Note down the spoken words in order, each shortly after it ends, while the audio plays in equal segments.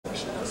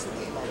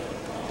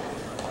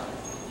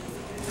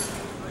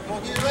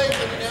Get late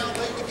now.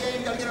 Late in the game.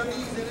 Gotta get our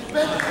knees in it.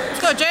 Let's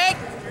go, Jake.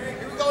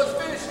 Here we go. Let's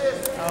finish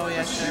this. Oh,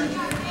 yes, sir.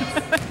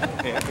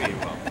 Yeah, pretty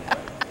well.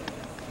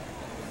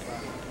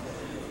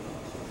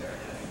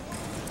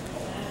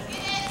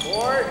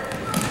 Forward.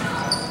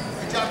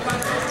 Good job,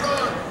 Connor. First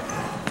run.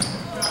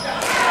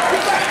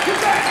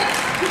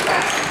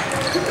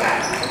 Get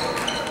back.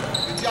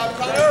 Good job,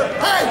 Connor.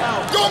 Hey,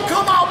 don't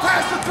come out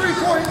past the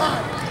 3-point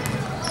line.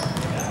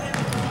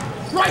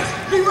 Right,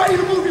 be ready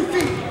to move your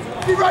feet.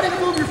 Be ready to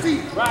move your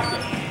feet.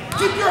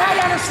 Keep your head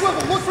on a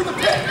swivel. Look for the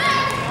pick.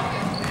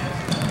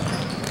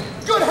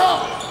 Good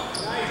help.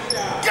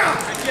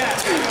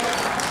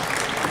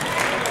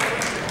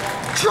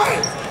 Trey,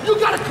 you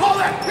gotta call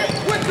that pick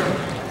quicker.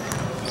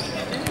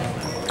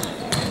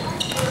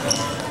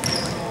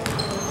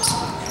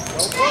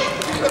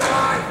 Keep it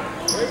high.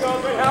 There you go,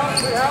 good help,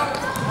 good help.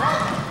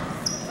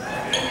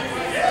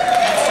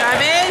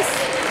 Jarvis.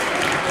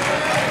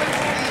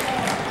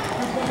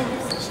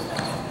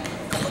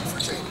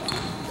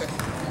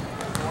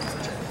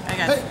 I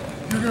got it. Hey,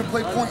 you're gonna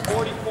play point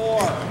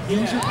 44.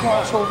 Use your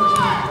crossovers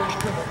and your push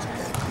dribbles,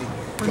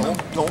 okay?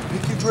 Don't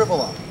pick your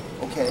dribble up,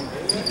 okay?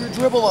 Keep your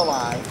dribble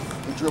alive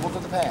and dribble to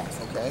the pass,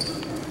 okay?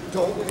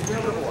 Don't pick your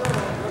dribble up.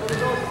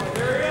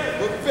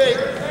 Look fake.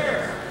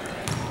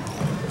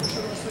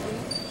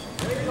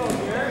 There you go,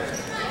 Garrett.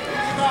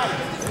 You got it.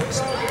 There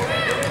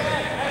you go,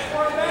 Garrett. That's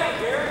far back,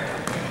 Garrett.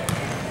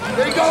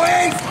 There you go,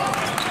 Ace!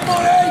 Come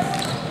on, Ace!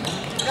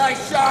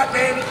 Nice shot,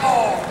 baby.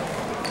 Oh!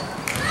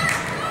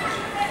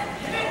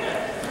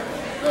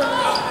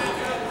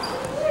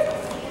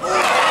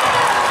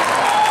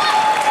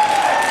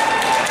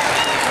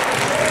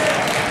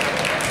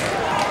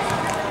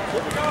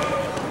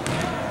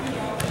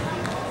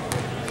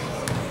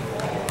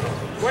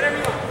 Whatever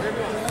you want, whatever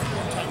you want.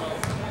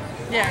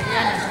 Yeah.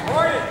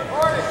 Hold it,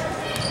 hold it.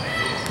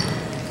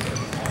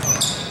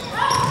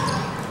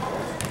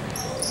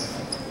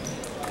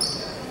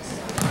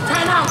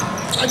 Time out!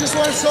 I just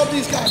want to sub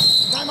these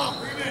guys. Time out.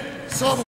 Sub.